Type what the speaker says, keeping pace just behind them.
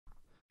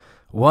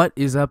What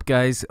is up,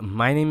 guys?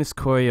 My name is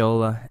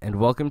Coriola, and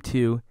welcome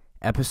to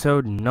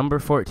episode number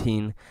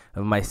 14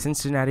 of my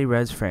Cincinnati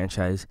Reds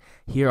franchise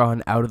here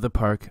on Out of the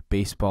Park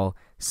Baseball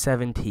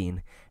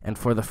 17. And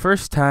for the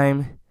first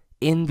time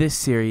in this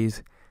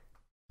series,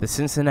 the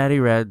Cincinnati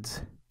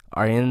Reds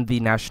are in the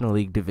National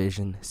League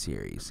Division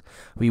Series.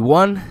 We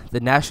won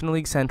the National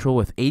League Central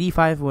with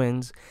 85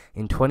 wins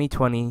in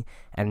 2020,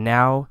 and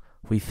now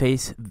we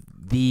face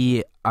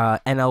the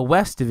NL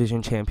West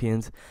Division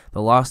champions,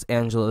 the Los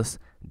Angeles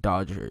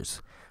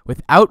Dodgers.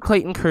 Without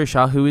Clayton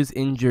Kershaw, who is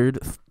injured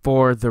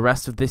for the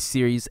rest of this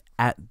series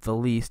at the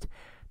least,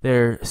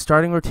 their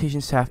starting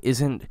rotation staff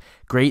isn't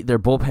great. Their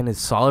bullpen is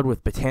solid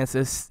with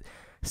Betances,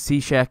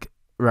 Cishek,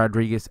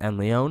 Rodriguez, and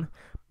Leon.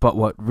 But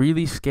what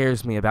really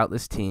scares me about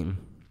this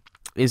team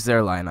is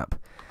their lineup.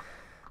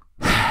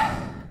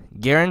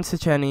 Garen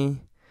Cicchini,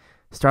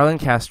 Starlin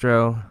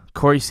Castro,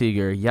 Corey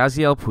Seager,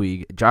 Yasiel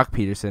Puig, Jock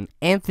Peterson,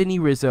 Anthony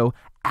Rizzo,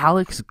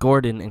 Alex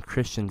Gordon, and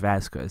Christian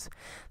Vasquez.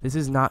 This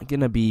is not going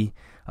to be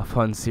a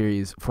fun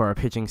series for our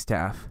pitching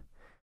staff,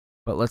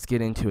 but let's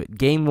get into it.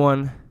 Game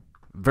 1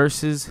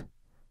 versus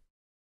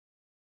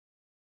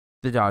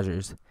the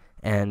Dodgers,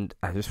 and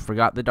I just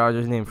forgot the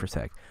Dodgers' name for a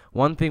sec.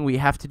 One thing we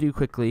have to do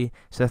quickly,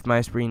 Seth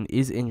Mejias-breen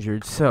is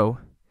injured, so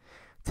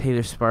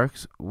Taylor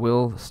Sparks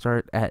will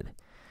start at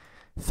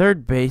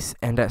third base,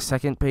 and at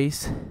second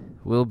base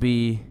will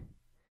be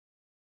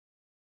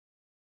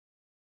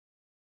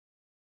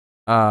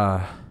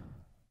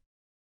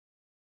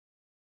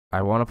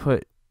I want to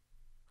put,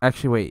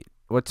 actually wait,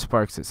 what's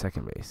Sparks at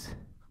second base?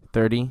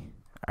 30?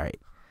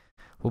 Alright.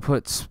 We'll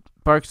put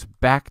Sparks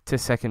back to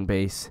second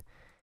base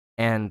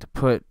and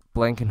put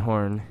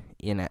Blankenhorn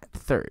in at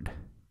third.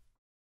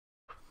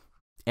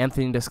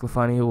 Anthony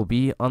DeSclafani will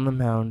be on the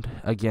mound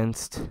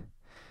against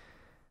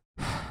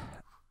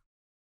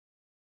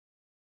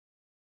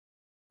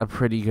a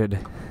pretty good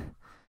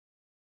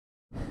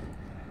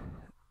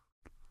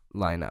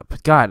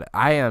lineup. God,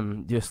 I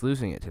am just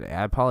losing it today.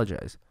 I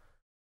apologize.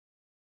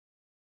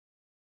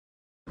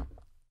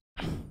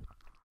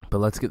 But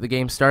let's get the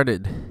game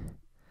started.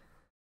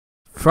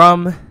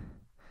 From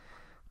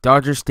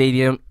Dodger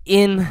Stadium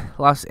in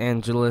Los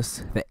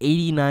Angeles, the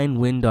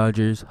 89-win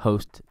Dodgers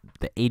host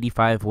the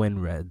 85-win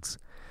Reds.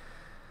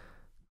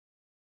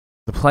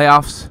 The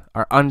playoffs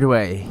are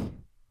underway.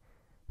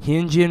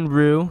 Hyunjin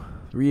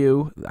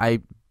Ryu,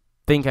 I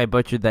think I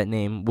butchered that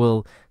name,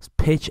 will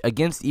pitch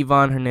against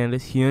Ivan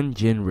Hernandez.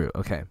 Hyunjin Ryu,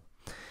 okay.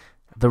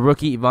 The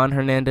rookie Ivan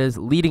Hernandez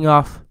leading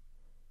off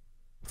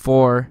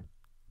for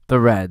the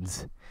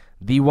Reds.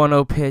 The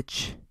 1-0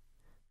 pitch,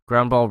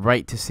 ground ball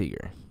right to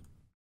Seager.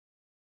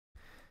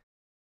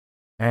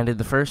 And in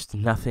the first,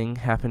 nothing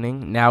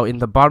happening. Now in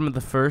the bottom of the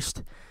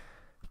first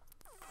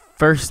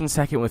and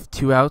second with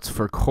 2 outs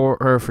for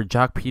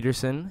Jock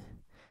Peterson.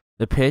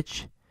 The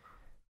pitch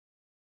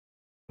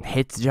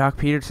hits Jock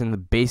Peterson. The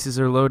bases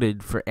are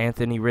loaded for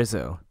Anthony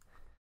Rizzo.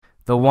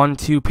 The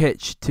 1-2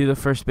 pitch to the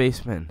first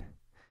baseman.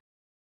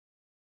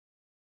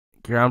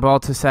 Ground ball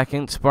to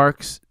second.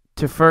 Sparks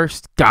to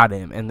first. Got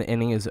him. And the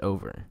inning is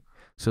over.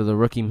 So the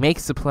rookie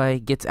makes the play,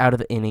 gets out of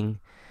the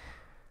inning.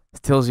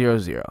 Still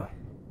 0-0.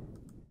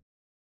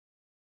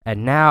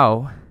 And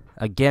now,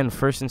 again,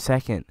 first and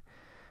second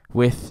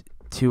with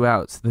 2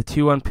 outs. The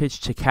 2-1 pitch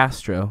to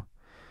Castro.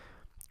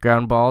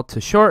 Ground ball to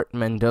short.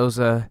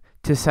 Mendoza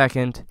to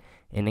second.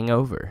 Inning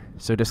over.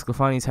 So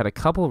DeSclafani's had a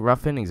couple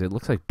rough innings. It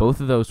looks like both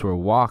of those were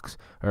walks,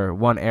 or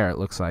 1 error it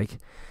looks like.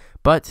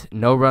 But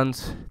no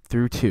runs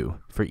through 2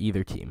 for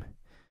either team.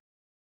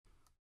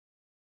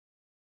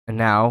 And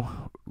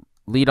now,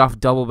 leadoff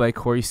double by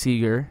Corey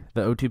Seager.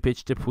 The 0-2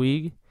 pitch to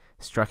Puig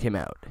struck him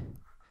out.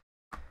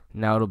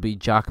 Now it'll be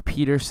Jock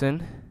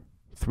Peterson.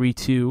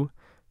 3-2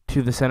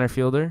 to the center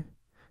fielder.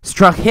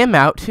 Struck him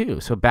out too.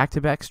 So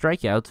back-to-back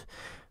strikeouts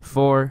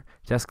for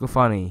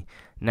DeSclafani.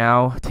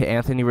 Now to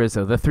Anthony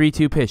Rizzo. The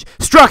 3-2 pitch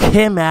struck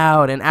him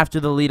out. And after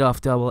the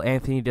leadoff double,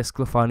 Anthony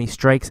DeSclafani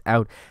strikes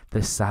out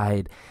the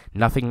side.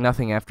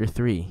 0-0 after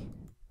 3.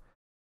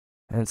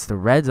 And it's the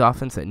Reds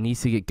offense that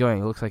needs to get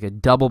going. It looks like a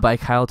double by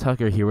Kyle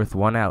Tucker here with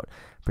 1 out.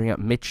 Bring up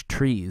Mitch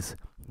Trees,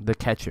 the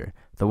catcher.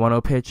 The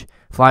 1-0 pitch,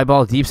 fly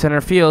ball deep center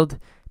field.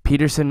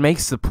 Peterson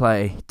makes the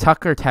play.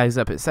 Tucker ties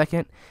up at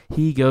second.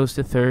 He goes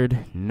to third.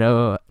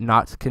 No,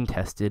 not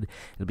contested.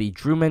 It'll be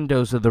Drew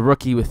Mendoza, the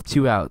rookie, with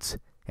 2 outs.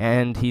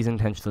 And he's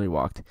intentionally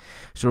walked.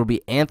 So it'll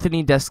be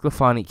Anthony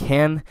DeSclafani.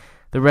 Can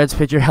the Reds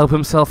pitcher help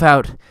himself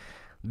out?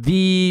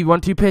 The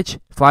 1-2 pitch,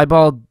 fly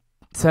ball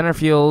center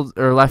field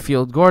or left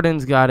field.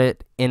 Gordon's got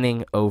it.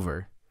 Inning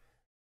over.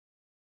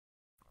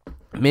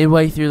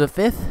 Midway through the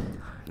 5th,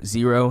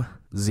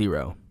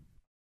 0-0.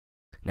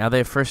 Now they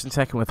have first and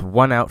second with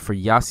 1 out for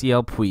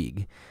Yasiel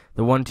Puig.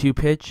 The 1-2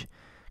 pitch,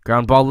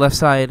 ground ball left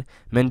side.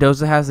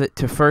 Mendoza has it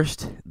to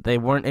first. They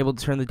weren't able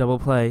to turn the double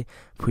play.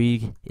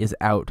 Puig is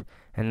out.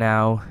 And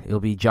now it'll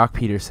be Jock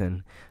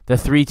Peterson. The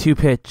 3-2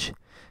 pitch,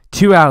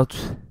 2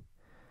 outs,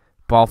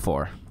 ball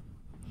 4.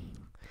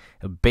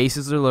 The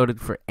bases are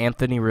loaded for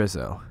Anthony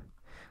Rizzo.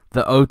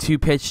 The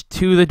 0-2 pitch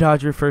to the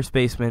Dodger first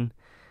baseman.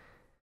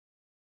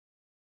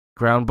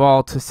 Ground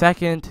ball to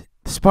second.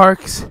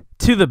 Sparks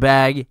to the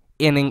bag.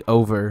 Inning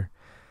over.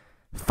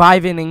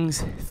 5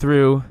 innings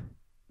through.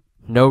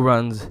 No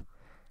runs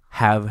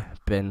have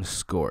been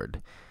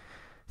scored.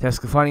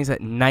 Tescafani's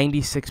at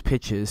 96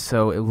 pitches,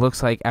 so it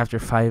looks like after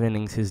 5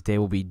 innings his day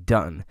will be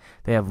done.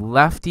 They have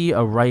lefty,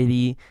 a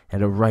righty,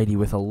 and a righty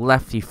with a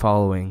lefty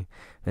following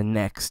the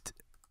next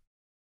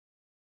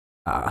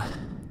half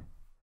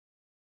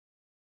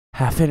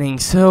inning.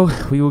 So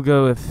we will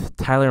go with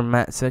Tyler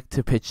Matzik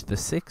to pitch the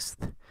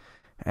 6th.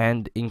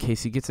 And in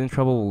case he gets in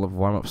trouble, we'll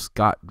warm up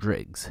Scott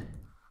Driggs.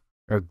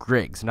 Or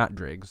Griggs, not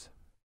Driggs.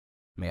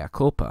 Mea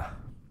culpa.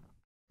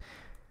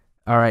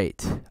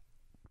 Alright.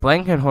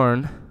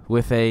 Blankenhorn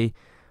with a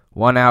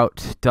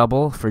 1-out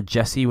double for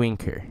Jesse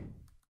Winker.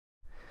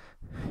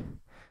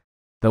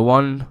 The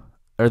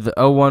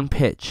 0-1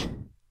 pitch.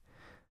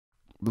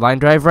 Line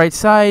drive right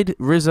side.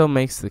 Rizzo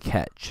makes the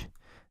catch.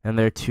 And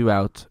they're 2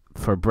 out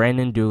for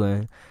Brandon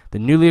Doolin, the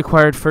newly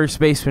acquired first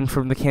baseman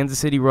from the Kansas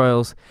City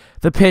Royals.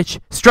 The pitch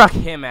struck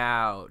him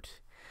out.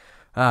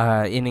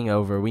 Inning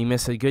over. We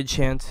miss a good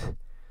chance.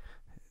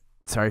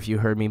 Sorry if you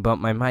heard me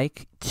bump my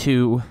mic.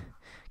 To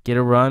get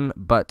a run,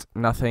 but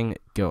nothing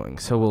going.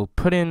 So we'll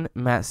put in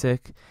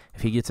Matzik.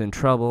 If he gets in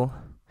trouble,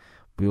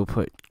 we will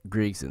put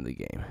Griggs in the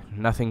game.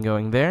 Nothing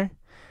going there.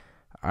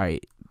 All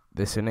right,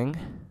 this inning,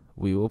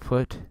 we will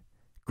put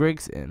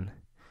Griggs in.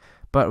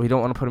 But we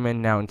don't want to put him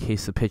in now in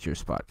case the pitcher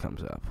spot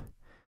comes up.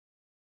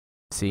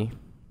 See?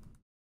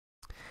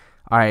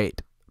 All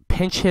right,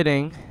 pinch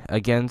hitting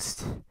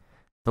against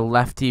the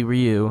lefty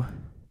Ryu.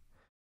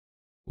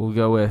 We'll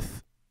go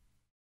with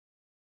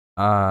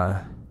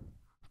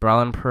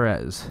Braulon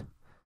Perez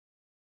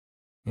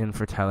in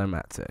for Tyler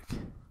Matzik.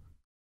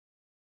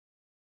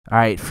 All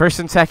right, first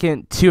and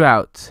second, 2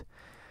 outs.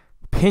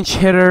 Pinch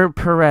hitter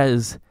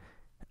Perez,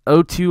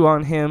 0-2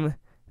 on him.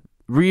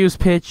 Ryu's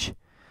pitch,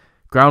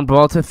 ground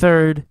ball to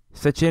third.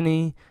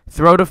 Sechini,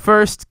 throw to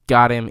first,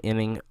 got him.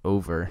 Inning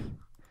over.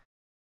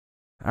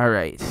 All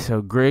right,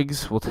 so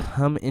Griggs will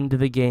come into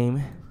the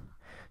game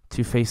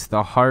to face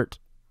the heart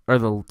or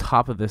the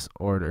top of this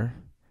order.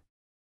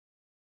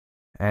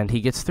 And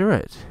he gets through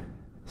it.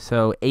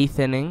 So 8th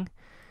inning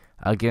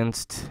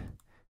against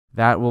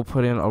that, we'll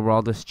put in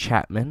Aroldis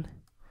Chapman.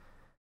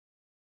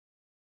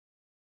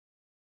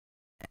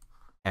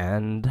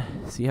 And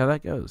see how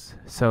that goes.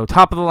 So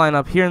top of the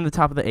lineup here in the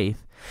top of the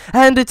 8th.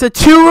 And it's a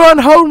 2-run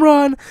home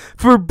run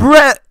for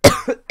Brett.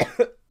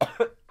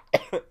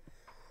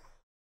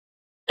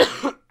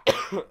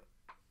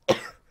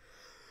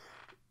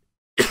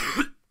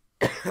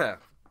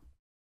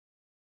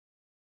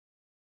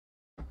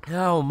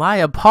 Oh, my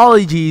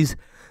apologies.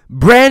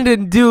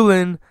 Brandon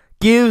Doolin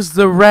gives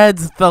the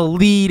Reds the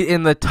lead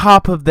in the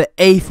top of the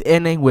 8th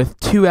inning with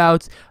 2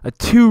 outs. A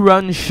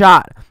 2-run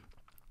shot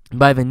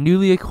by the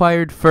newly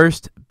acquired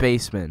first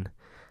baseman.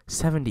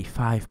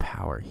 75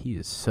 power. He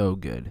is so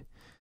good.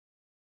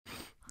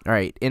 All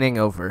right, inning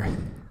over.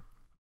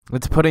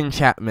 Let's put in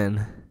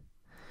Chapman.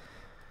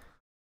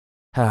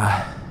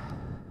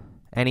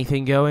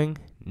 Anything going?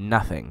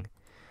 Nothing.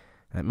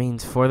 That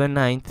means for the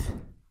 9th.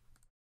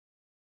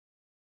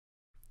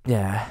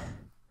 Yeah.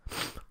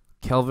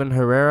 Kelvin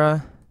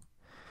Herrera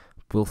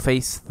will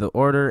face the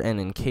order, and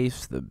in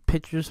case the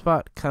pitcher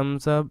spot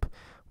comes up,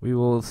 we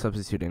will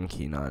substitute in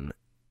Keenan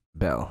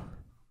Bell.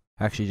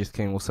 Actually, just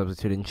kidding, we'll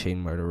substitute in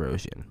Shane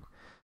Martirosian.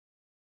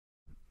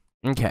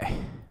 Okay.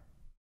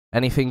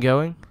 Anything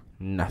going?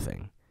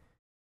 Nothing.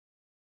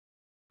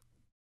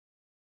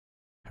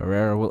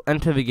 Herrera will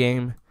enter the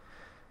game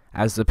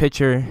as the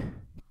pitcher.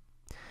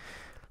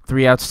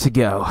 3 outs to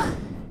go.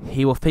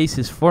 He will face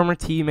his former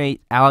teammate,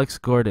 Alex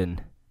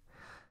Gordon.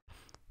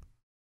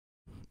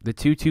 The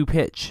 2-2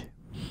 pitch.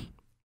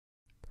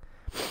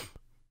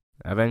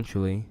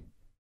 Eventually.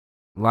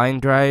 Line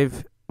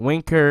drive.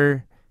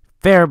 Winker.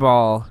 Fair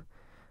ball.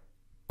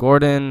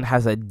 Gordon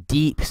has a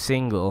deep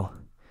single.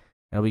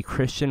 It'll be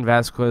Christian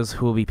Vasquez,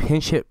 who will be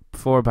pinch hit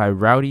for by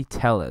Rowdy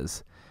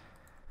Tellez.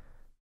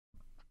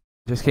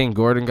 Just kidding.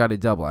 Gordon got a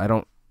double.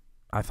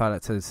 I thought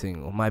it said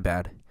single. My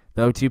bad.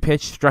 The 0-2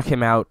 pitch struck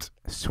him out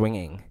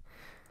swinging.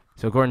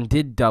 So Gordon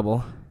did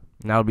double.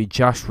 Now it'll be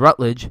Josh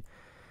Rutledge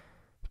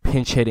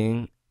pinch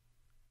hitting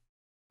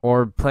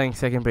or playing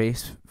second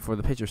base for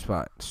the pitcher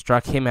spot.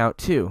 Struck him out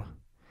too.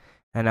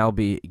 And that'll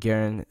be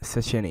Garen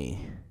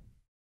Sechini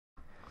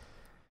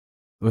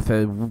with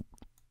a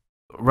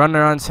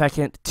runner on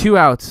second. 2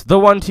 outs. The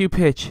 1-2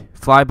 pitch.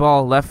 Fly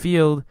ball left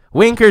field.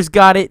 Winker's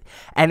got it.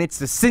 And it's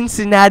the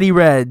Cincinnati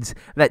Reds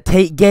that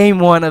take game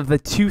 1 of the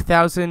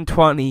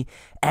 2020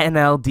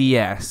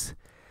 NLDS.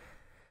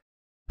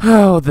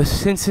 Oh, the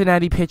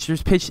Cincinnati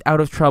pitchers pitched out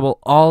of trouble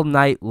all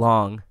night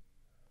long.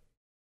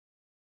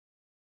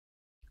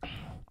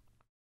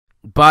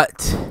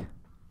 But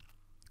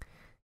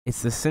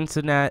it's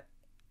the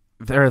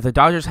the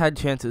Dodgers had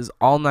chances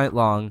all night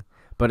long,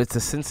 but it's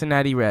the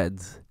Cincinnati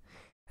Reds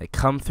that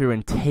come through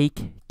and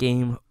take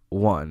game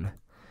 1.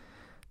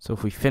 So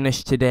if we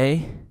finish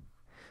today,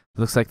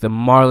 looks like the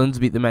Marlins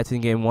beat the Mets in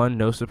game 1.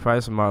 No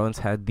surprise, the Marlins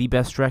had the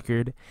best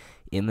record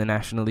in the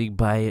National League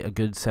by a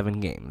good 7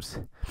 games.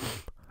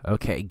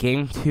 Okay,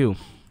 game 2.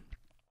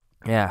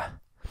 Yeah.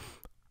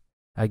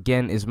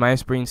 Again, is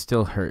mejias-breen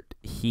still hurt?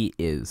 He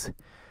is.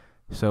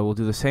 So we'll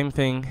do the same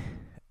thing.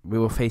 We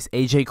will face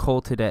AJ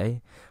Cole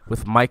today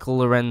with Michael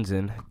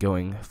Lorenzen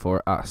going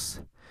for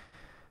us.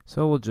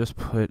 So we'll just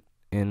put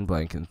in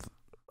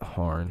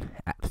Blankenhorn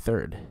at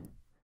third.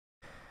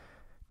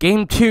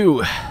 Game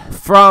 2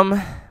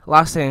 from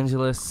Los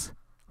Angeles.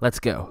 Let's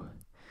go.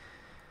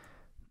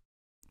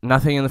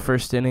 Nothing in the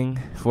first inning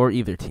for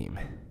either team.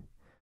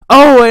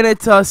 Oh, and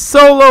it's a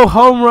solo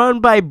home run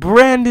by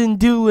Brandon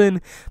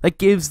Doolin that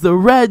gives the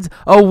Reds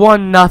a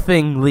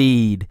 1-0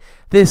 lead.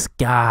 This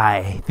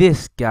guy.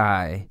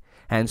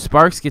 And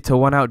Sparks gets a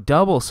 1-out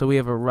double, so we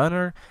have a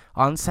runner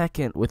on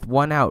second with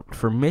 1 out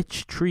for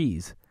Mitch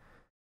Trees.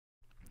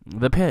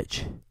 The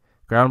pitch.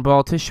 Ground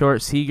ball to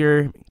short,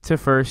 Seager to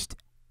first.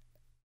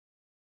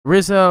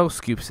 Rizzo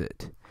scoops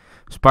it.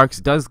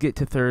 Sparks does get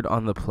to third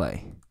on the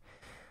play.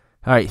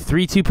 All right,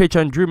 3-2 pitch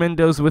on Drew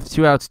Mendoza with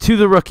 2 outs to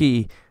the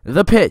rookie.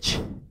 The pitch.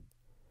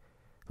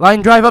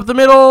 Line drive up the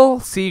middle.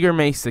 Seager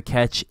makes the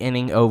catch,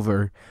 inning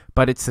over.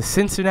 But it's the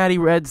Cincinnati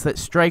Reds that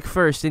strike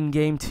first in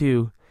game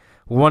 2.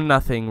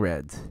 1-0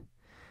 Reds.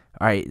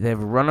 All right, they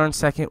have a runner on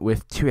second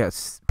with 2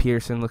 outs.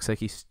 Peterson looks like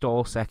he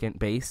stole second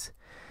base.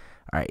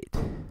 All right,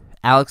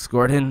 Alex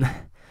Gordon.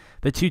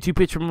 The 2-2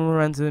 pitch from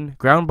Lorenzen.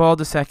 Ground ball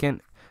to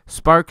second.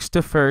 Sparks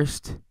to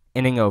first.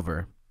 Inning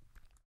over.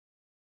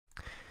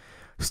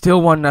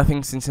 Still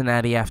 1-0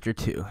 Cincinnati after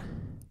 2.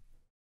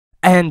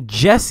 And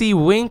Jesse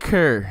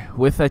Winker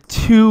with a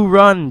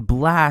 2-run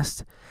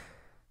blast.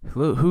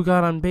 Who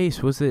got on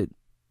base? Was it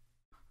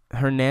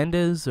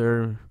Hernandez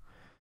or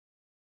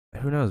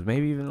who knows?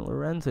 Maybe even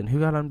Lorenzen. Who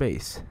got on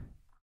base?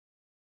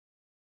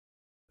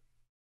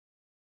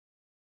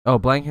 Oh,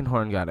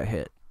 Blankenhorn got a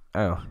hit.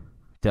 Oh,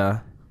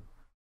 duh.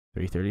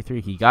 333.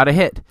 He got a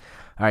hit.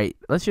 All right,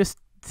 let's just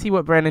see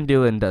what Brandon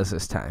Doolin does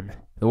this time.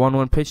 The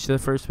 1-1 pitch to the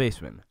first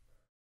baseman.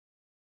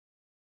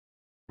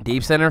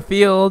 Deep center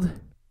field.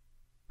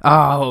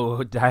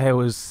 Oh, I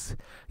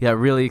got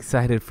really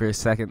excited for a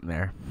second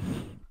there.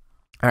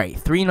 All right,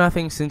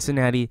 3-0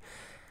 Cincinnati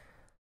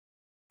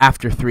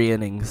after 3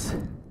 innings.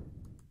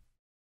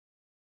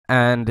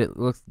 And it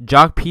looks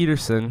Jock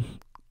Peterson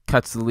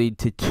cuts the lead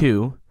to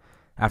 2.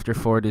 After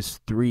 4, it is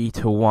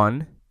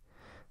 3-1.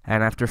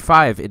 And after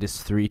 5, it is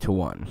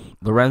 3-1.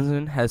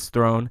 Lorenzen has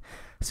thrown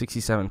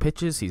 67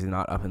 pitches. He's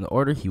not up in the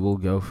order. He will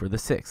go for the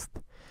 6th.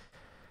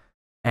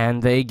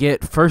 And they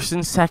get first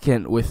and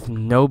second with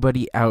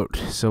nobody out.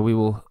 So we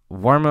will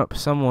warm up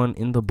someone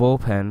in the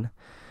bullpen.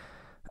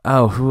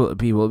 Oh, who will it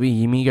be? Will it be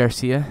Yimi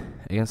Garcia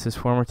against his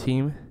former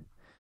team?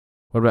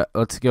 What about,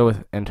 let's go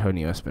with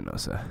Antonio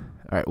Espinosa.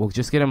 All right, we'll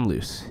just get him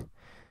loose.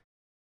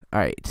 All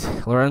right,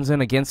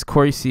 Lorenzen against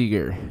Corey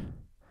Seager.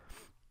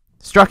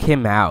 Struck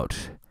him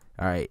out.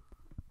 All right,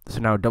 so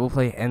now double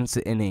play ends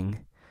the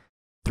inning.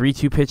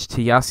 3-2 pitch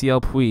to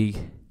Yasiel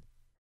Puig.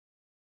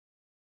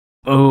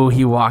 Oh,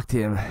 he walked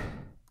him.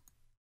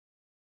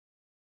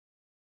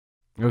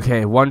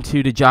 Okay,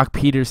 1-2 to Jock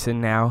Peterson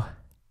now.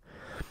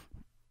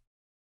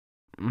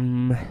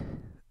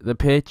 The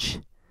pitch.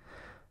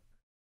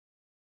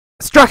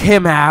 Struck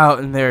him out,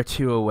 and they're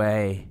 2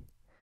 away.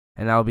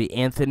 And that'll be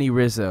Anthony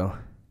Rizzo.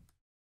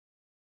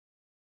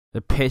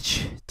 The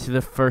pitch to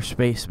the first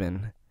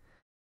baseman.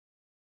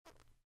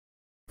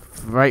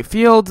 Right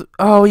field.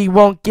 Oh, he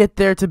won't get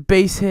there to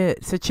base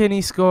hit.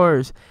 Cecchini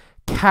scores.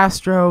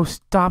 Castro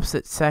stops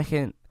at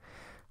second.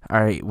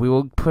 All right, we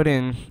will put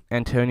in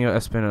Antonio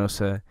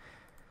Espinosa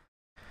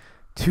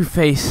to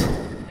face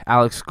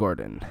Alex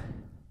Gordon.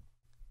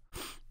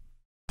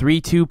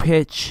 3-2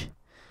 pitch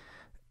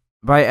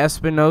by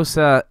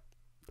Espinosa.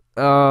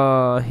 He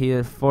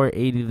had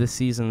 480 this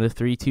season. The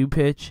 3-2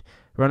 pitch.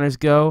 Runners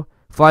go.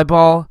 Fly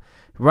ball.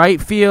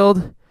 Right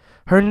field.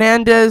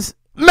 Hernandez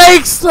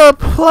makes the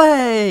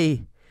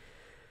play.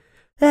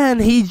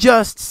 And he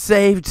just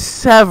saved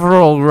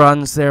several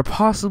runs there,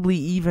 possibly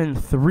even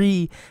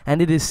 3.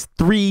 And it is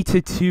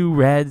 3-2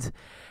 Reds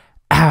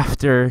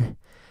after.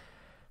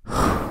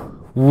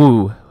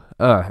 Woo.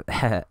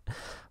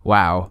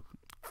 Wow.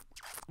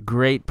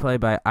 Great play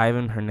by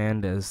Ivan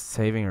Hernandez,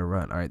 saving a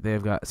run. All right,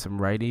 they've got some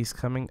righties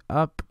coming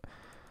up.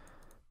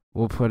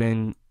 We'll put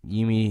in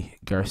Yimi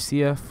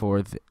Garcia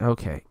for the...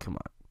 Okay, come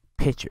on.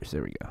 Pitchers,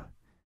 there we go.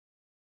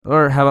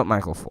 Or how about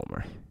Michael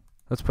Fulmer?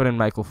 Let's put in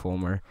Michael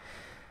Fulmer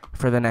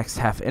for the next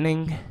half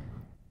inning.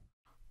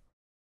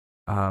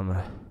 All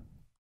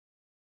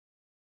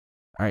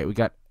right, we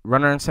got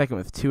runner on second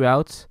with 2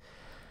 outs.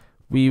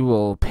 We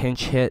will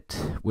pinch hit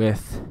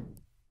with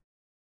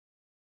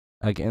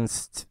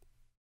against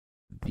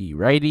the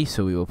righty,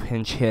 so we will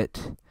pinch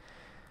hit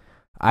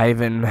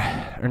Keenan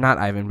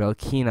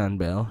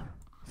Bell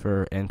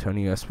for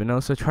Antonio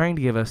Espinosa, trying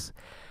to give us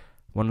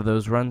one of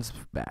those runs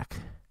back.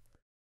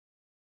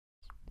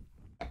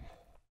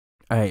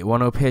 All right,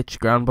 1-0 pitch,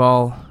 ground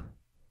ball.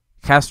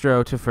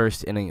 Castro to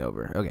first, inning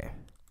over. Okay.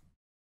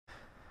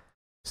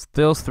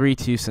 Still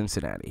 3-2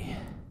 Cincinnati.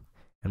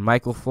 And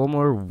Michael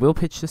Fulmore will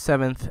pitch the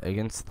 7th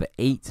against the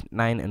 8,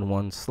 9, and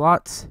 1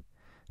 slots.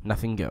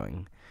 Nothing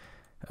going.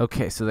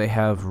 Okay, so they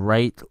have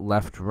right,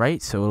 left,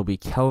 right. So it'll be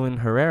Kelvin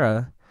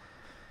Herrera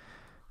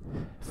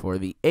for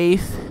the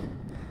 8th.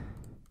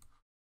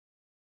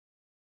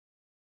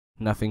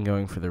 Nothing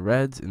going for the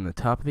Reds in the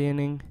top of the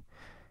inning.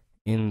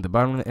 In the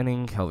bottom of the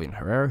inning, Kelvin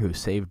Herrera, who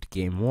saved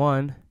game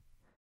 1.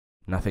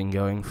 Nothing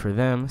going for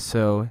them.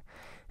 So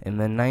in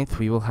the 9th,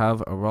 we will have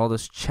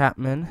Aroldis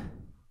Chapman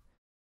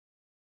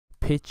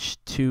pitch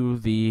to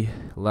the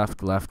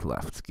left, left,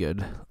 left.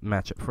 Good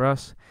matchup for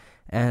us.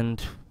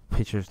 And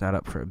pitcher's not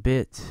up for a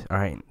bit. All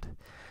right.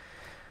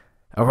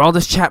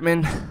 Aroldis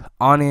Chapman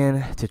on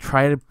in to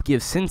try to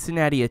give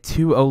Cincinnati a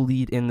 2-0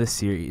 lead in the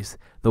series.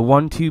 The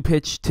 1-2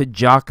 pitch to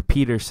Jock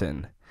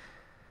Peterson.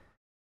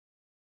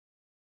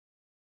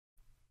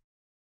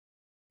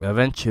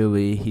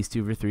 Eventually, he's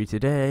 2 for 3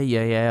 today.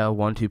 Yeah,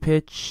 1-2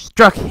 pitch.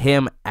 Struck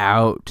him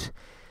out.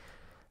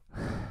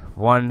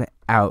 1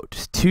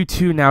 out.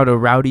 2-2 now to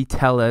Rowdy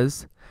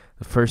Tellez,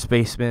 the first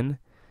baseman.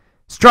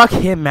 Struck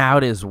him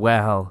out as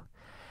well.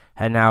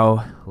 And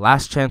now,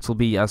 last chance will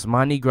be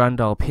Yasmani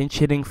Grandal pinch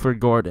hitting for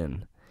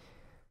Gordon.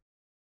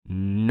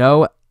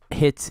 No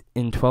hits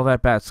in 12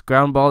 at-bats.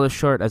 Ground ball to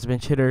short as a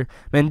pinch hitter.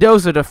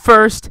 Mendoza to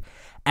first.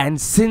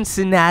 And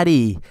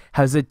Cincinnati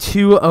has a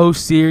 2-0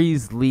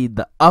 series lead.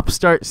 The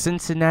upstart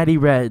Cincinnati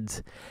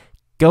Reds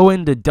go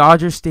into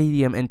Dodger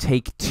Stadium and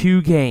take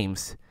 2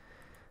 games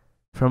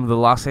from the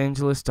Los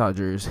Angeles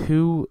Dodgers,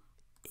 who,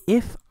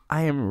 if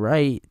I am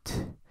right,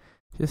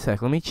 just a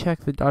sec, let me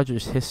check the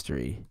Dodgers'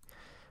 history.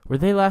 Were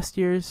they last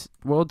year's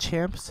world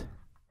champs?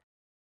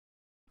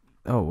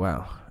 Oh,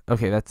 wow.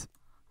 Okay,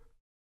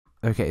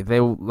 they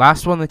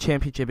last won the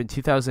championship in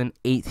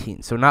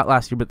 2018, so not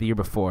last year, but the year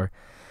before.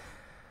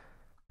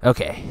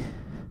 Okay.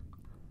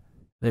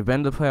 They've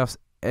been to the playoffs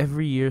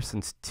every year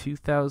since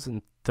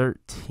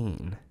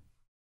 2013.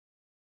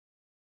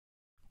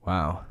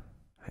 Wow.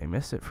 I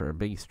missed it for a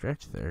big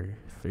stretch there.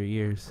 3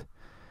 years.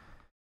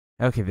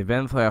 Okay, they've been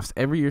in the playoffs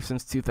every year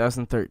since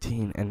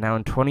 2013, and now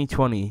in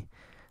 2020,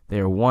 they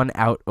are 1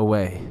 out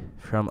away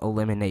from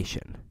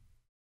elimination.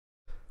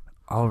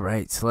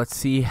 Alright, so let's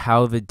see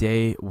how the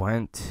day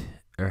went,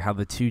 or how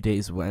the 2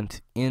 days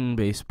went in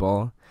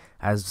baseball.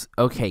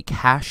 Okay,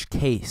 Cash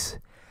Case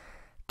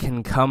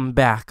can come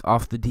back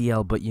off the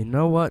DL, but you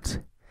know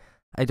what?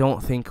 I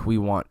don't think we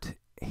want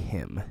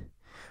him.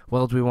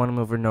 Well, do we want him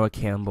over Noah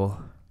Campbell?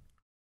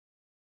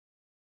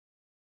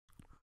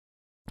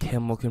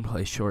 Campbell can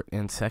play short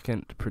and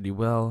second pretty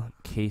well.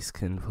 Case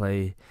can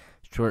play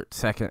short,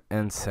 second,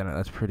 and center.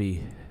 That's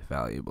pretty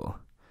valuable.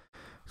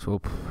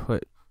 So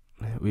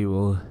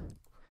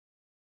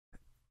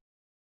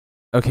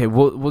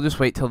we'll just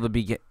wait till the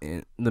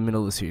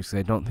middle of the series, because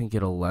I don't think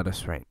it'll let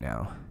us right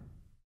now.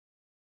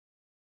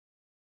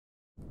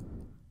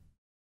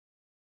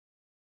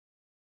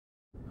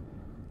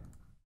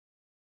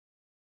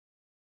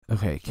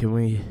 Okay, can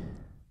we...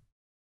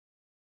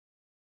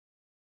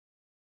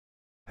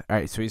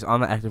 Alright, so he's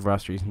on the active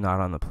roster. He's not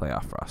on the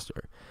playoff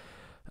roster.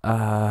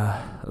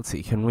 Let's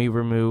see. Can we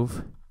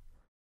remove...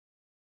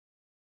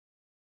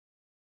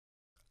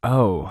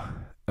 Oh,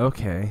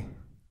 okay.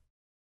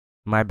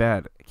 My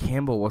bad.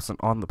 Campbell wasn't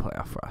on the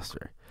playoff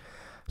roster.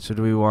 So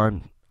do we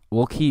want...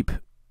 We'll keep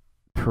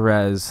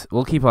Perez...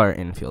 We'll keep our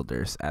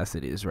infielders as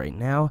it is right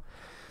now,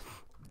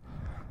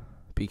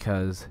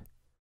 because...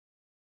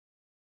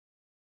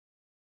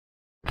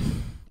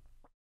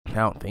 I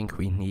don't think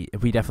we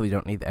definitely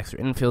don't need the extra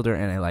infielder,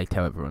 and I liked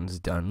how everyone's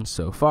done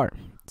so far.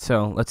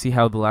 So let's see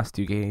how the last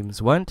 2 games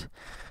went.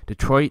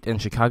 Detroit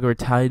and Chicago are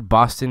tied.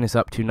 Boston is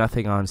up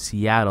 2-0 on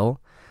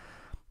Seattle.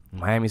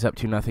 Miami's up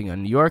 2-0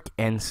 on New York,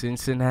 and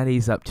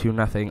Cincinnati's up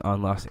 2-0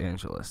 on Los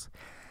Angeles.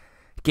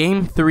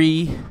 Game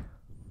 3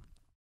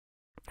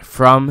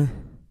 from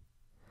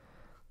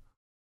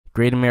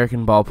Great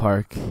American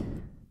Ballpark.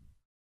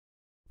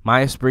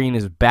 Mejias-Breen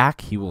is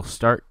back. He will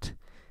start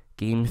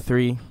Game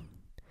 3.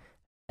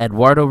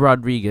 Eduardo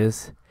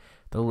Rodriguez,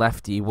 the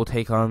lefty, will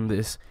take on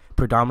this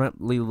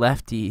predominantly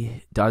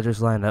lefty Dodgers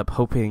lineup,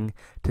 hoping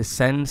to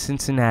send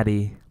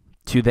Cincinnati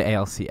to the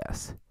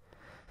ALCS.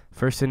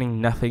 First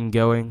inning, nothing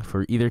going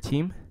for either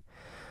team.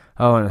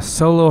 Oh, and a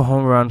solo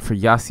home run for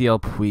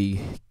Yasiel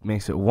Puig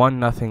makes it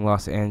 1-0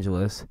 Los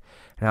Angeles.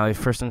 Now a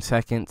first and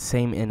second,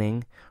 same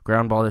inning.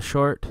 Ground ball to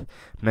short.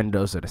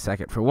 Mendoza to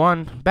second for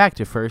 1. Back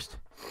to first.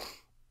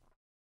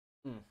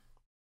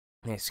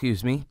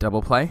 Excuse me,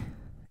 double play.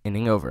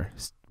 Inning over.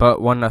 But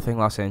 1-0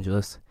 Los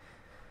Angeles.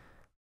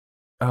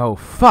 Oh,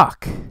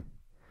 fuck.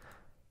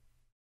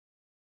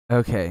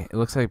 Okay, it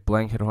looks like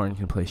Blankenhorn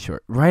can play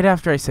short. Right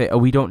after I say, oh,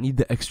 we don't need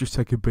the extra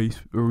second base,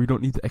 or we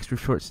don't need the extra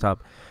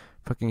shortstop,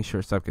 fucking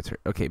shortstop gets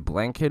hurt. Okay,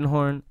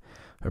 Blankenhorn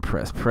or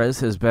Perez. Perez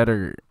has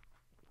better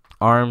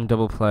arm,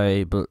 double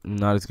play, but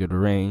not as good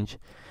range.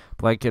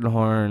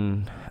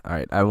 Blankenhorn,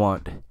 alright, I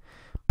want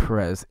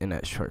Perez in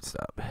at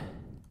shortstop.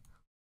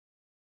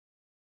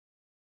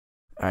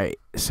 Alright,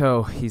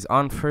 so he's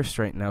on first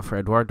right now for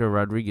Eduardo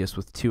Rodriguez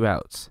with 2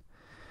 outs.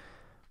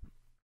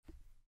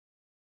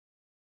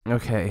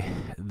 Okay,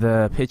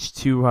 the pitch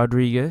to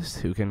Rodriguez,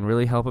 who can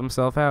really help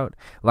himself out.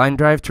 Line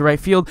drive to right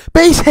field.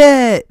 Base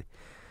hit!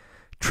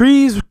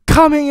 Trees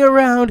coming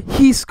around.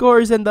 He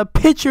scores, and the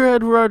pitcher,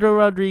 Eduardo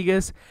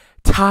Rodriguez,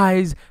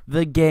 ties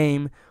the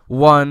game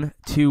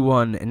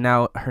 1-1. And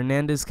now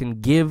Hernandez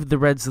can give the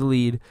Reds the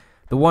lead.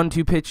 The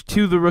 1-2 pitch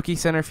to the rookie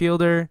center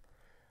fielder.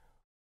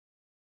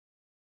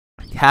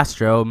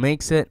 Castro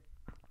makes it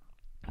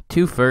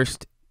to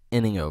first,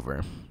 inning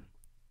over.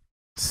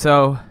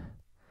 So,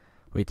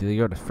 wait, did they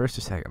go to first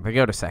or second? They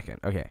go to second.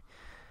 Okay.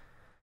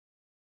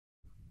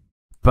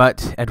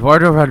 But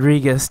Eduardo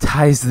Rodriguez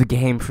ties the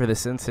game for the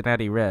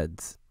Cincinnati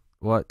Reds.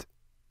 What?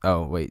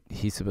 Oh, wait.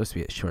 He's supposed to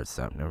be at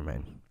shortstop. Never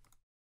mind.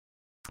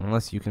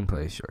 Unless you can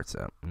play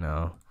shortstop. No.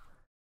 All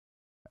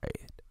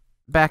right.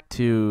 Back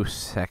to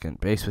second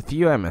base with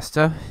you. I messed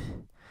up.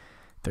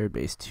 Third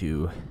base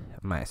to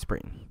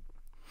mejias-breen.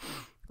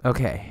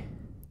 Okay.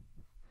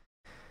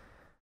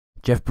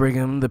 Jeff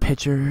Brigham, the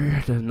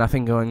pitcher.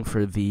 Nothing going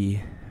for the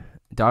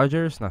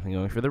Dodgers. Nothing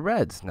going for the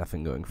Reds.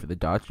 Nothing going for the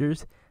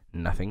Dodgers.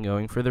 Nothing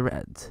going for the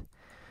Reds.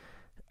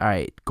 All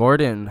right,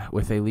 Gordon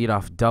with a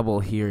leadoff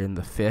double here in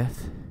the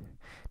fifth.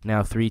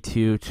 Now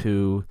 3-2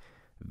 to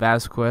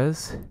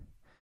Vasquez.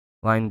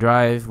 Line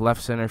drive,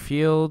 left center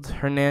field.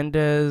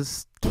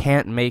 Hernandez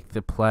can't make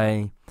the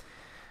play.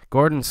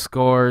 Gordon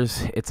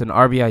scores. It's an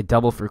RBI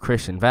double for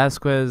Christian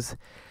Vasquez.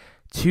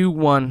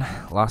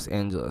 2-1 Los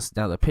Angeles.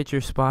 Now the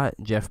pitcher spot,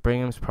 Jeff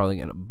Brigham's probably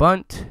going to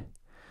bunt.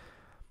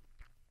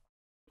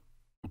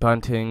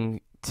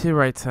 Bunting to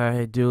right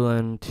side,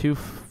 Doolin to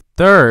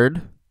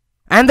third.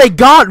 And they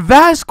got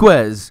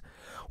Vasquez.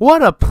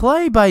 What a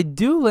play by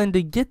Doolin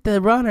to get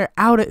the runner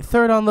out at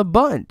third on the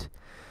bunt.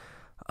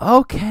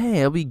 Okay,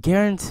 it'll be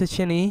Garen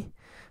Cicchini,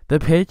 the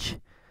pitch.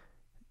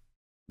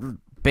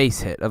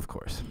 Base hit, of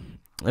course.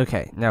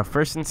 Okay, now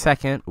first and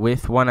second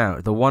with one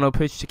out. The 1-0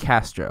 pitch to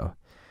Castro.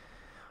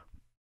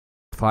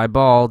 Fly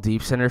ball,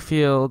 deep center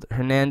field.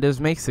 Hernandez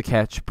makes the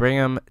catch.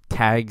 Brigham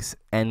tags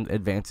and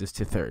advances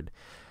to third.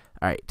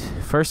 All right,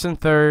 first and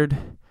third,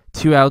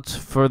 2 outs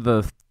for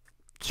the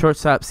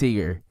shortstop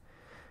Seager.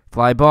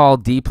 Fly ball,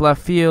 deep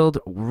left field.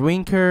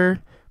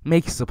 Winker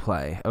makes the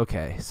play.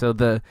 Okay, so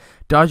the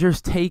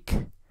Dodgers take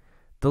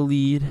the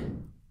lead.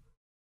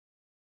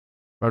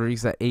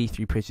 Rodriguez at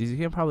 83 pitches. You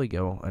can probably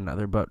go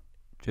another, but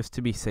just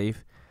to be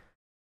safe.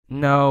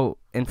 No,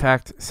 in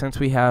fact, since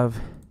we have...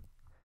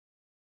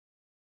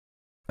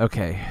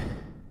 Okay,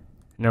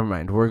 never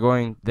mind.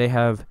 They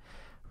have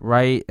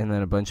right and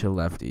then a bunch of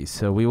lefties.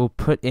 So we will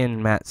put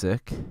in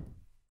Matzik.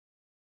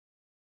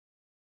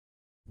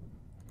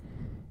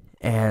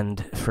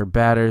 And for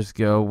batters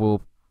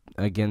we'll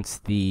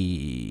against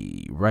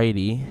the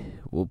righty,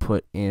 we'll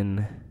put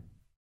in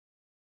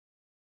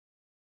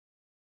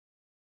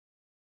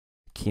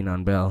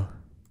Keenan Bell.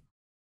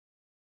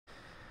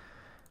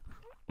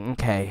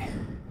 Okay.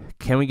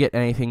 Can we get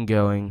anything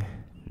going?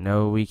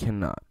 No, we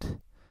cannot.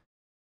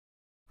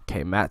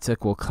 Okay,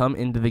 Matzik will come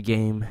into the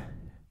game.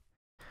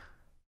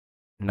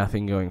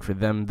 Nothing going for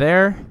them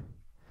there.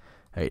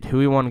 All right, who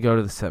we want to go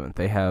to the seventh?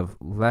 They have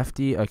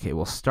lefty. Okay,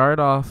 we'll start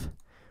off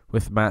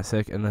with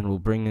Matzik, and then we'll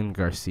bring in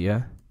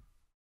Garcia.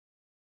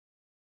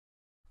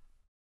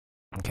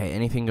 Okay,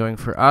 anything going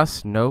for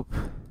us? Nope.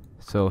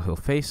 So he'll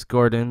face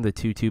Gordon, the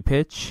 2-2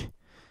 pitch.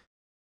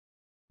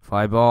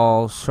 Fly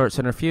ball, short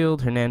center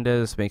field.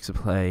 Hernandez makes a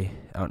play,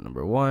 out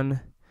number 1.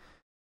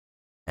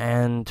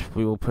 And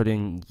we will put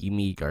in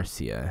Yimi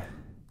Garcia.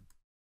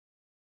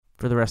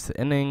 For the rest of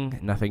the inning,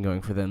 nothing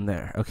going for them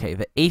there. Okay,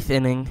 the 8th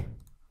inning,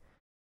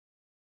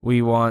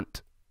 we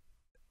want...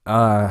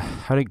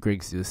 how did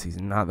Griggs do this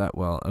season? Not that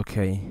well.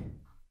 Okay.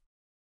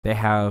 They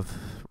have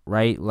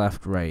right,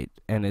 left, right.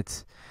 And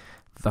it's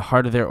the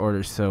heart of their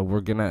order, so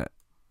we're going to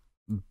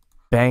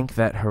bank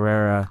that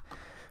Herrera.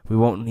 We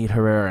won't need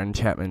Herrera and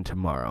Chapman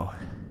tomorrow.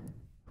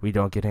 We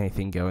don't get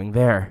anything going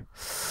there.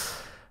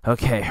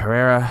 Okay,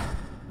 Herrera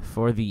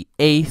for the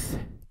 8th.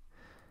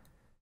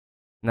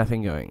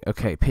 Nothing going.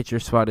 Okay, pitcher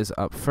spot is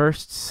up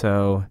first,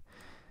 so...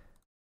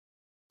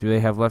 Do they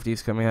have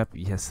lefties coming up?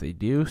 Yes, they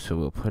do. So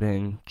we'll put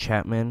in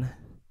Chapman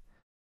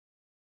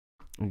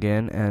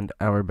again, and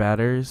our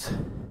batters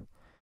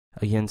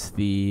against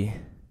the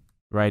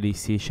righty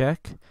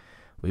Cishek.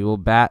 We will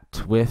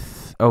bat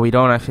with... Oh, we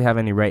don't actually have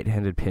any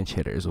right-handed pinch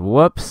hitters.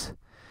 Whoops.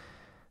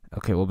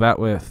 Okay, we'll bat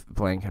with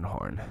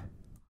Blankenhorn.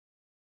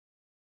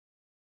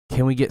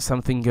 Can we get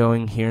something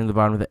going here in the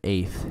bottom of the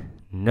 8th?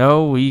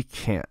 No, we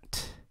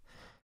can't.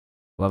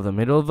 We'll have the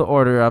middle of the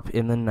order up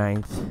in the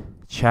 9th.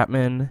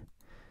 Chapman...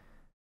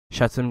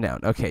 shuts him down.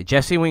 Okay,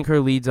 Jesse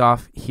Winker leads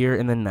off here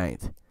in the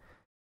 9th.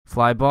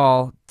 Fly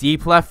ball,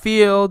 deep left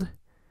field.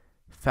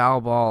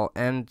 Foul ball,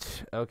 and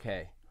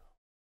okay.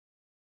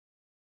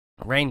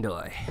 Rain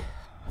delay.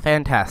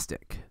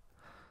 Fantastic.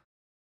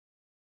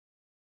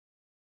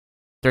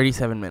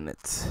 37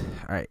 minutes.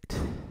 All right.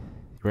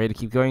 Ready to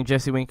keep going,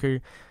 Jesse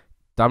Winker?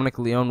 Dominic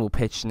Leone will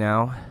pitch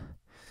now.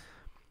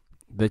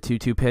 The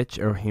 2-2 pitch,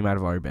 or he might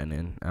have already been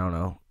in. I don't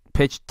know.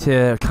 Pitch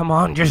to, come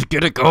on, just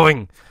get it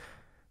going.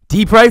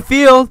 Deep right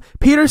field,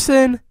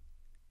 Peterson.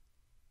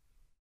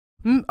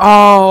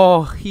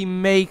 Oh, he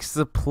makes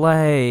the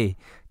play.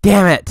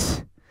 Damn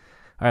it.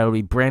 All right, it'll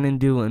be Brandon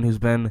Doolin, who's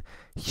been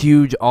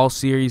huge all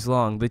series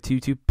long. The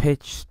 2-2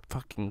 pitch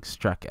fucking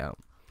struck out.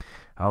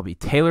 I'll be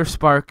Taylor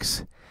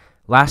Sparks.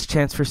 Last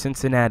chance for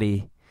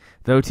Cincinnati.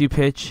 The 0-2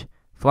 pitch.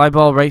 Fly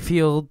ball right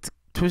field.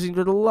 Twisting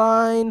to the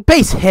line.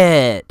 Base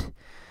hit.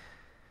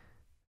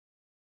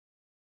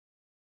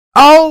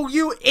 Oh,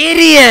 you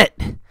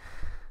idiot!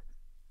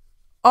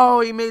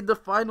 Oh, he made the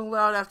final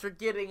out after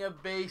getting a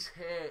base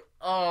hit.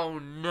 Oh,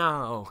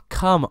 no.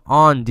 Come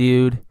on,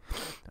 dude.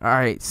 All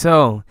right,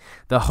 so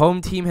the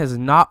home team has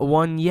not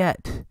won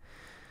yet.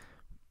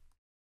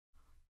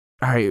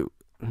 All right,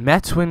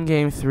 Mets win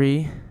game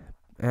 3,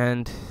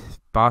 and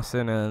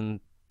Boston and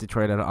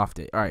Detroit had an off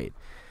day. All right.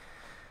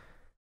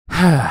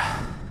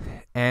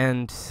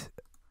 And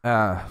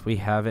we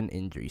have an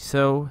injury.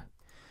 So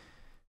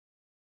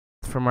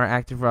from our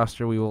active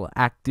roster, we will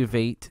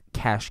activate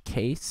Cash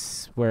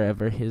Case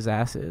wherever his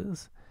ass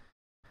is.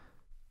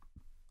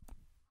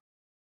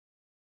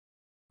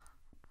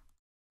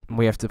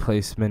 We have to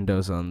place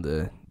Mendoza on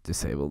the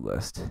disabled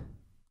list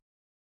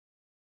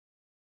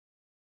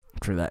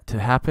for that to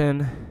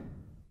happen.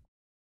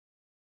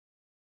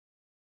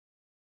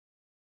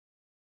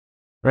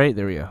 Right,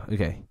 there we go.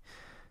 Okay.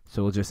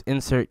 So we'll just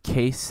insert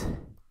Case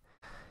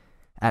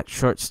at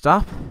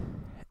shortstop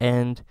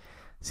and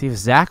see if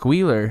Zach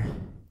Wheeler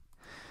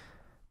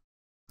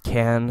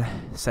can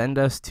send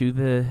us to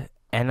the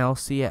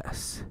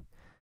NLCS.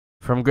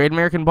 From Great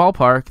American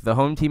Ballpark, the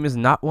home team has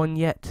not won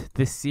yet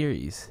this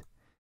series.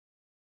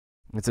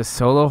 It's a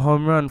solo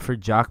home run for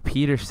Jock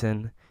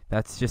Peterson.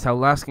 That's just how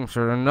last game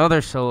started.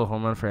 Another solo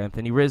home run for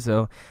Anthony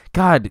Rizzo.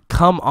 God,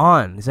 come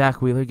on.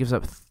 Zach Wheeler gives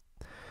up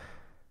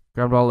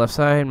ground ball left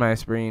side.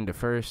 Mejias-breen to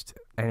first.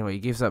 Anyway, he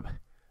gives up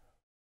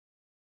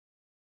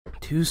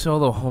 2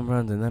 solo home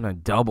runs and then a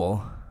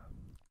double.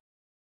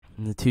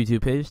 And the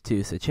 2-2 pitch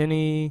to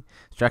Cecchini.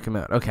 Struck him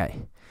out.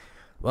 Okay.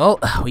 Well,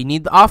 we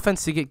need the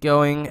offense to get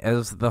going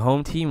as the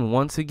home team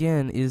once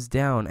again is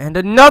down. And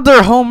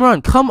another home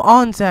run. Come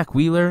on, Zach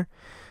Wheeler.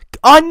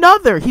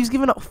 Another. He's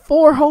given up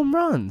 4 home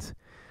runs.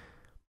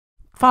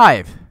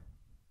 5.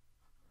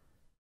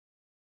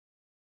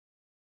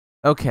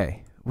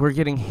 Okay. We're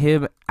getting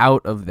him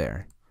out of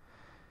there.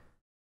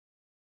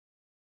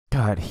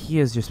 God, he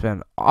has just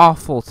been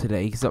awful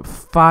today. He's up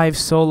 5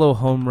 solo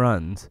home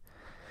runs.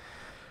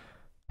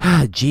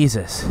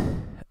 Jesus.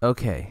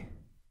 Okay.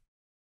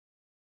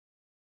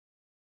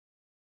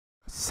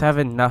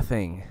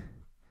 7-0.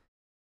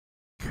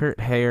 Kurt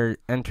Hayer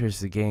enters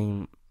the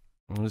game.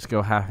 Let's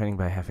go half inning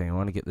by half inning. I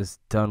want to get this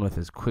done with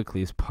as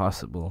quickly as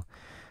possible.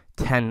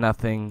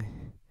 10-0.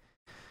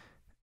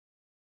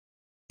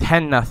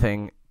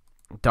 10-0.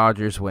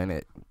 Dodgers win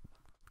it.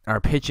 Our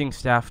pitching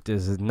staff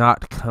does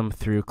not come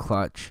through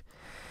clutch.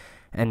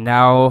 And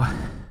now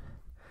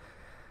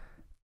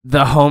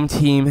the home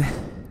team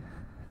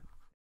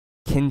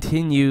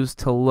continues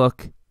to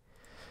look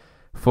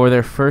for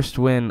their first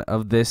win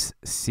of this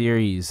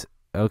series.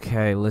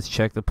 Okay, let's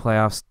check the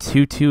playoffs.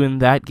 2-2 in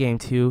that game,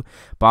 too.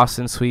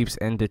 Boston sweeps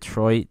and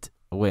Detroit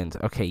wins.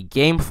 Okay,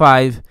 game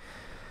 5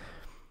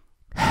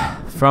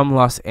 from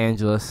Los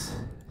Angeles.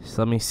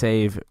 So let me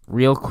save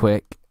real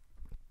quick.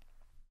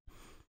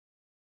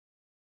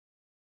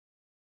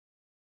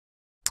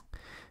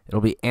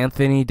 It'll be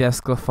Anthony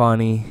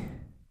Desclafani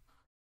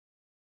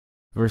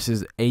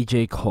versus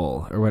AJ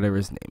Cole, or whatever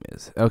his name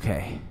is.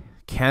 Okay.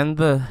 Can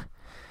the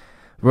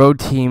road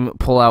team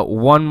pull out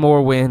one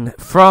more win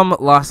from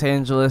Los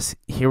Angeles?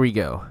 Here we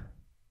go.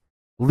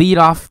 Lead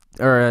off,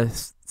 or a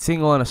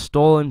single and a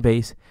stolen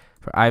base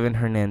for Ivan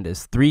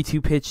Hernandez.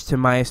 3-2 pitch to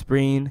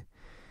Mejias-breen.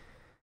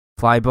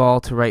 Fly ball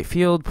to right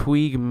field.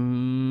 Puig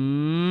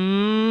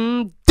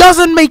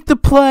doesn't make the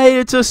play.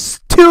 It's a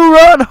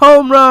 2-run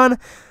home run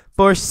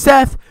for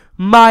Seth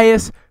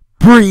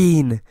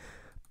Mejias-breen.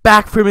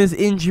 Back from his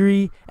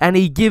injury, and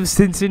he gives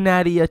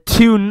Cincinnati a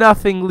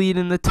 2-0 lead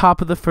in the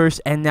top of the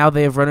first, and now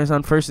they have runners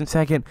on first and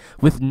second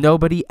with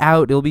nobody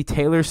out. It'll be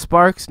Taylor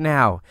Sparks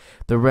now.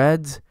 The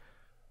Reds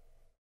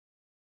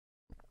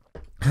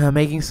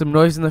making some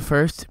noise in the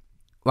first.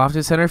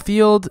 Lofted center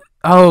field.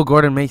 Oh,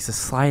 Gordon makes a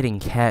sliding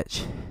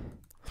catch.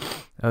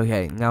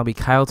 Okay, now it'll be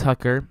Kyle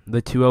Tucker,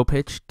 the 2-0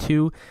 pitch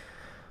to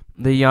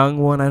the young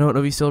one. I don't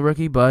know if he's still a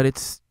rookie, but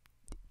it's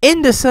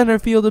into center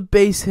field, a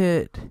base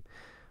hit.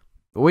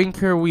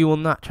 Winker, we will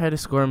not try to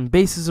score him.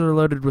 Bases are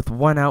loaded with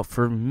 1 out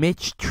for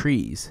Mitch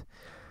Trees.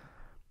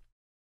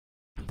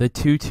 The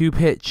 2-2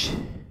 pitch.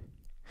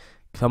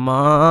 Come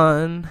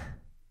on.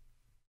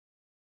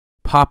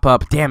 Pop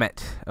up. Damn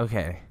it.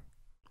 Okay.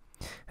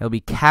 It'll be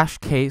Cash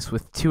Case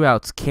with 2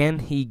 outs. Can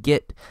he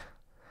get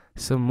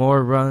some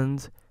more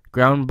runs?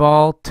 Ground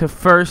ball to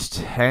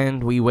first,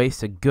 and we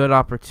waste a good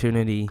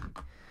opportunity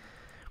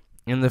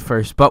in the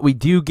first. But we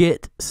do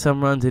get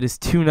some runs. It is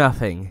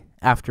 2-0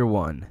 after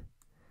 1.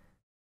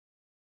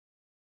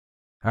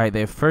 All right,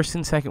 they have first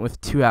and second with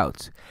 2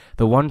 outs.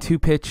 The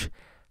 1-2 pitch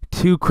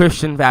to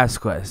Christian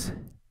Vasquez.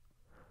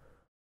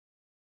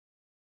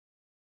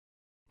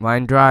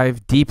 Line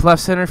drive, deep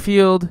left center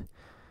field.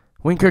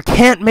 Winker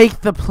can't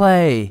make the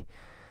play.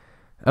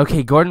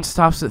 Okay, Gordon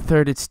stops at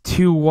third. It's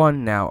 2-1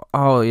 now.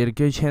 Oh, he had a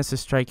good chance to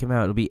strike him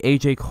out. It'll be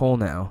A.J. Cole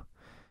now.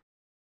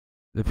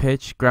 The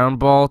pitch, ground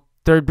ball,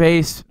 third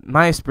base,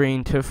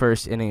 mejias-breen to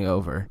first, inning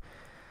over.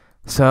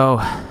 So,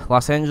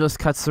 Los Angeles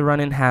cuts the run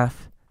in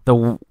half.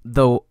 The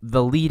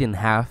lead in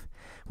half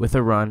with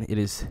a run. It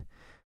is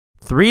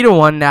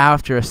 3-1 now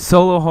after a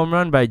solo home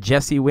run by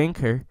Jesse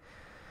Winker.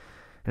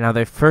 Now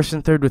they're first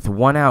and third with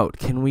one out.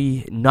 Can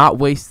we not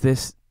waste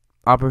this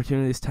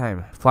opportunity this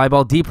time? Fly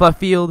ball deep left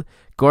field.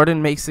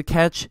 Gordon makes the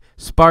catch.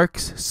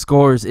 Sparks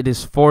scores. It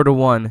is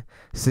 4-1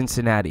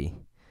 Cincinnati.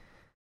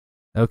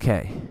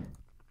 Okay.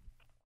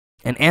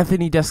 And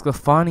Anthony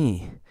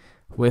DeSclafani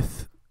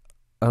with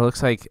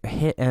looks like a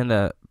hit and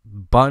a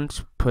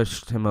bunt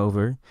pushed him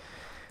over.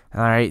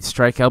 All right,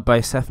 strikeout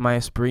by Seth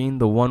mejias-breen.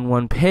 The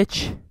 1-1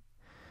 pitch.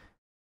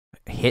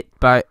 Hit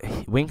by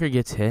Winker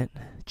gets hit.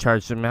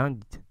 Charged him out.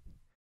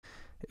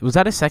 Was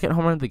that his second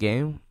home run of the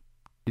game?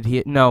 Did he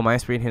hit? No,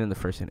 mejias-breen hit in the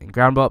first inning.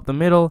 Ground ball up the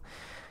middle.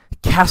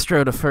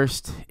 Castro to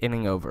first,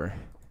 inning over.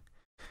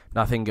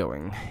 Nothing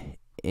going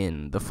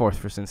in the fourth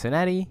for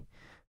Cincinnati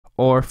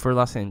or for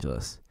Los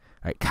Angeles.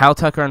 All right, Kyle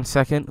Tucker on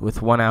second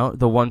with one out.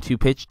 The 1-2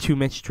 pitch to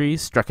Mitch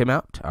Trees struck him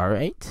out. All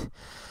right.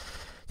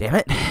 Damn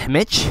it,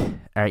 Mitch.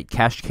 All right,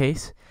 Cash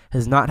Case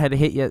has not had a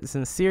hit yet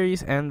since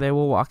series, and they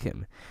will walk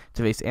him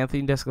to face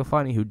Anthony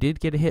DeSclafani, who did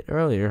get a hit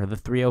earlier. The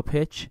 3-0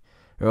 pitch.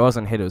 Or it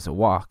wasn't a hit, it was a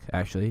walk,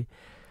 actually.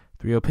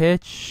 3-0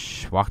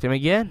 pitch. Walked him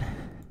again.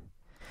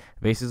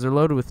 Bases are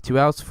loaded with 2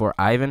 outs for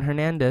Ivan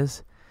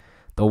Hernandez.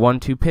 The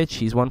 1-2 pitch.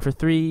 He's 1 for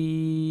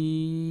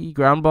 3.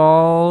 Ground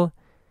ball.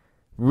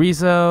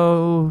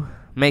 Rizzo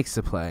makes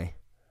the play.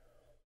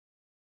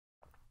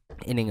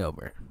 Inning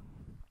over.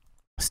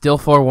 Still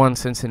 4-1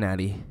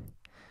 Cincinnati.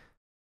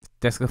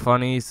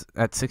 DeSclafani's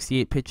at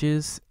 68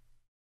 pitches.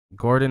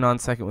 Gordon on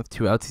second with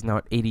 2 outs. He's now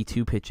at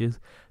 82 pitches.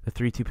 The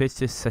 3-2 pitch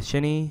to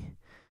Sashini.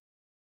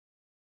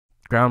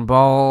 Ground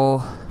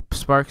ball,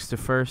 Sparks to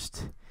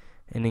first,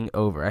 inning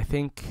over. I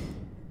think,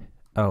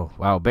 oh,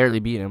 wow,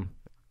 barely beat him.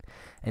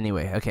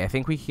 Anyway, okay, I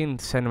think we can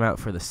send him out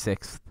for the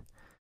 6th.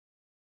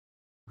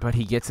 But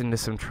he gets into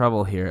some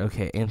trouble here.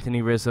 Okay,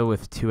 Anthony Rizzo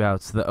with 2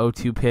 outs. The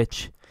 0-2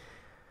 pitch.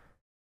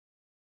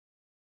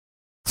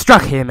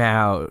 Struck him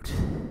out.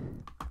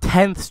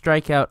 10th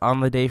strikeout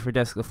on the day for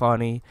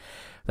DeSclafani.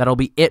 That'll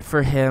be it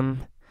for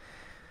him.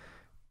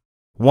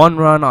 1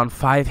 run on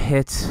 5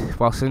 hits,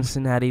 while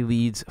Cincinnati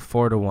leads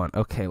 4-1.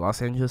 Okay,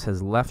 Los Angeles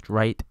has left,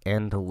 right,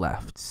 and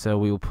left. So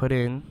we will put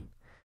in.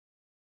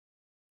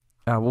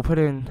 We'll put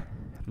in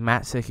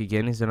Matzik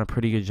again. He's done a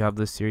pretty good job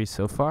this series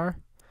so far.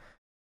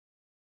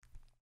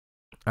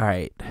 All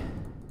right,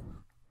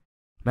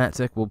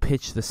 Matzik will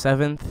pitch the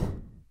 7th.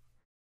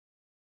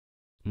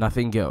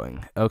 Nothing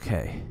going.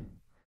 Okay,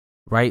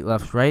 right,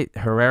 left, right.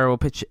 Herrera will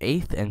pitch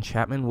 8th, and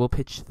Chapman will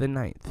pitch the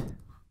 9th.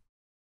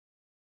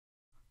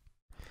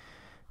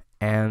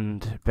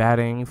 And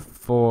batting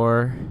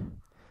for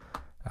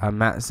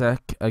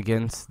Matzik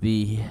against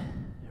the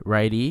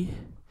righty,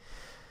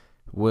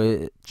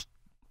 which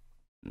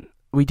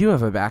we do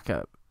have a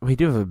backup. We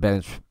do have a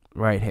bench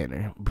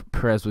right-hander.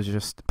 Perez was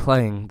just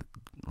playing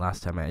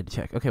last time I had to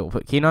check. Okay, we'll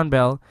put Keenan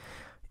Bell,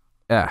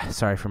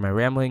 sorry for my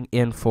rambling,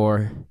 in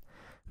for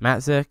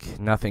Matzik.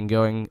 Nothing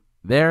going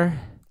there.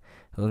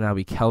 It'll now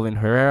be Kelvin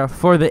Herrera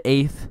for the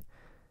 8th.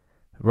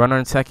 Runner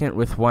on second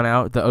with 1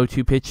 out. The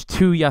 0-2 pitch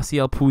to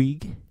Yasiel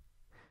Puig.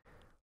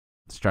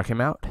 Struck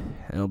him out.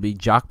 And it'll be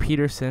Jock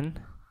Peterson.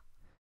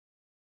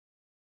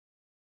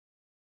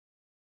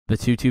 The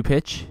 2-2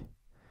 pitch.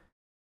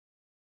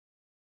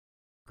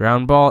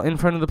 Ground ball in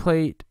front of the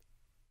plate.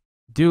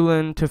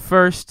 Doolin to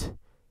first.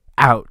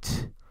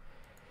 Out.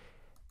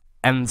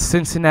 And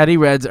Cincinnati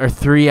Reds are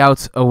 3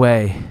 outs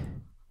away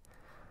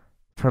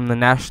from the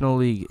National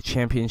League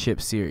Championship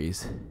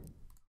Series.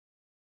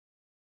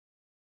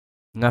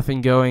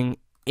 Nothing going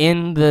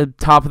in the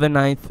top of the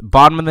 9th,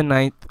 bottom of the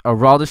 9th.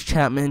 Aroldis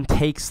Chapman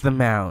takes the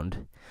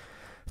mound.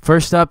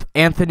 First up,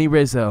 Anthony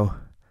Rizzo.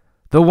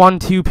 The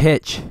 1-2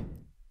 pitch.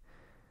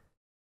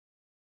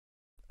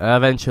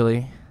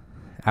 Eventually,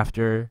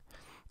 after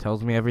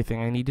tells me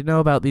everything I need to know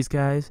about these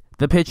guys,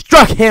 the pitch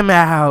struck him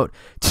out.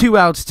 2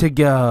 outs to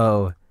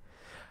go.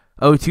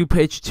 0-2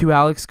 pitch to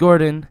Alex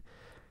Gordon.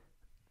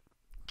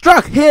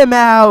 Struck him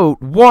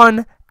out.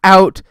 1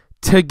 out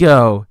to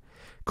go.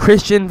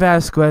 Christian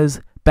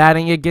Vasquez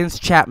batting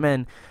against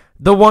Chapman.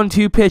 The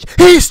 1-2 pitch.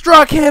 He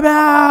struck him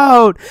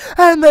out!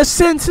 And the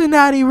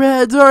Cincinnati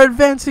Reds are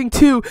advancing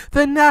to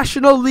the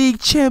National League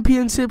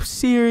Championship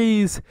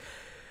Series.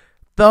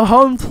 The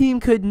home team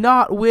could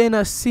not win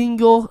a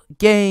single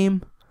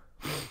game.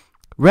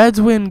 Reds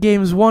win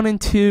games 1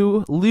 and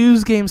 2,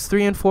 lose games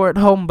 3 and 4 at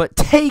home, but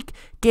take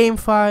game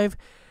 5.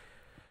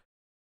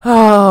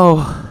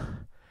 Oh,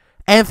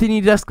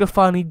 Anthony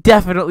DeSclafani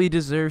definitely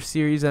deserves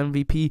Series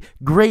MVP.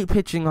 Great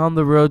pitching on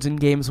the roads in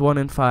games 1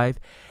 and 5.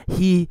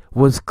 He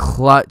was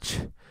clutch.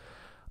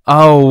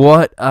 Oh,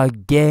 what a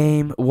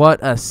game. What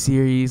a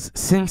series.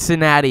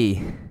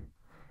 Cincinnati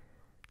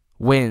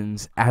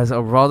wins as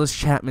Aroldis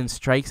Chapman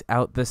strikes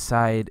out the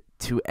side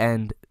to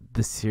end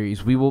the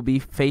series. We will be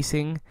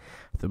facing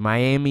the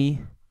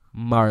Miami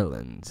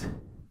Marlins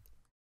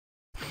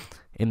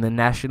in the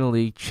National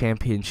League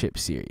Championship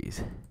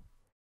Series.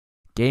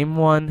 Game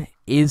 1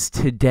 is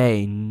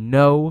today.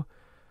 No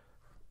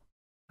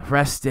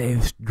rest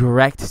days.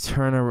 Direct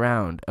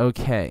turnaround.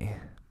 Okay.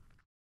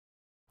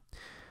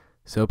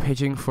 So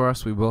pitching for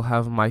us, we will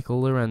have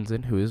Michael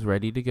Lorenzen, who is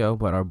ready to go,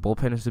 but our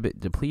bullpen is a bit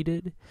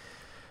depleted.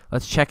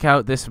 Let's check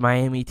out this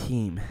Miami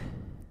team.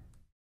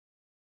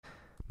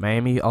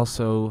 Miami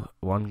also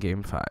won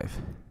Game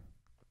 5.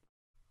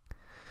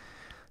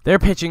 Their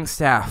pitching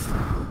staff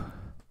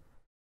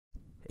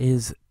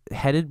is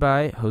headed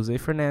by Jose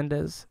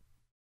Fernandez,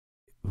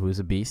 who is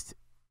a beast,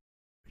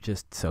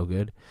 just so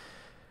good.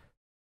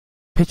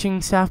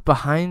 Pitching staff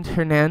behind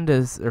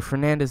Fernandez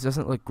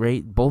doesn't look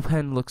great.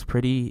 Bullpen looks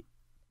pretty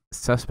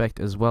suspect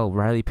as well.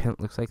 Riley Pint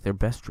looks like their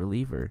best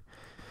reliever.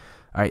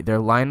 All right, their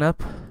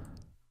lineup.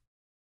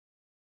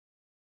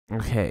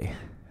 Okay,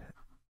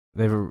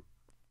 they have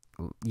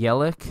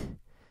Yelich,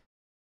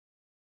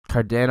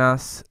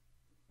 Cardenas,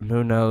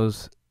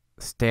 Munoz,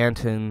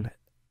 Stanton.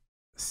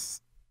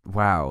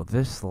 Wow,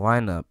 this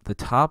lineup, the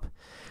top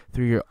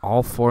three are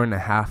all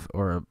 4.5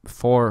 or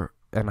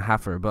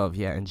 4.5 or above.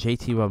 Yeah, and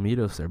JT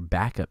Realmuto's their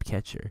backup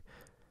catcher.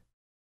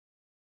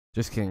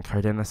 Just kidding,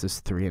 Cardenas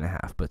is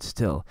 3.5, but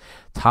still,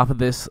 top of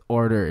this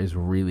order is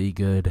really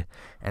good.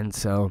 And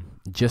so,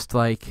 just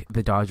like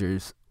the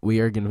Dodgers, we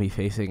are going to be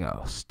facing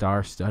a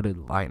star-studded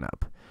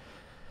lineup.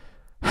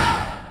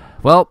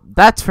 Well,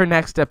 that's for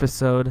next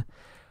episode.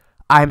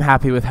 I'm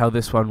happy with how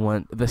this one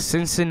went. The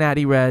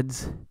Cincinnati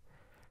Reds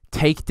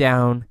take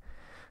down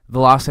the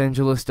Los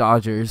Angeles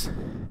Dodgers.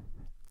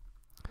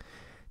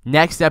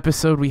 Next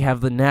episode, we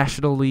have the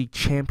National League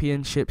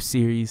Championship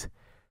Series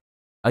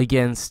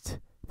against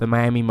the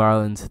Miami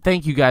Marlins.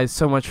 Thank you guys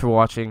so much for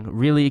watching.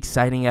 Really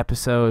exciting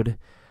episode.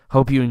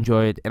 Hope you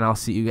enjoyed, and I'll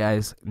see you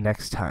guys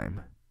next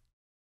time.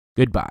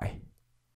 Goodbye.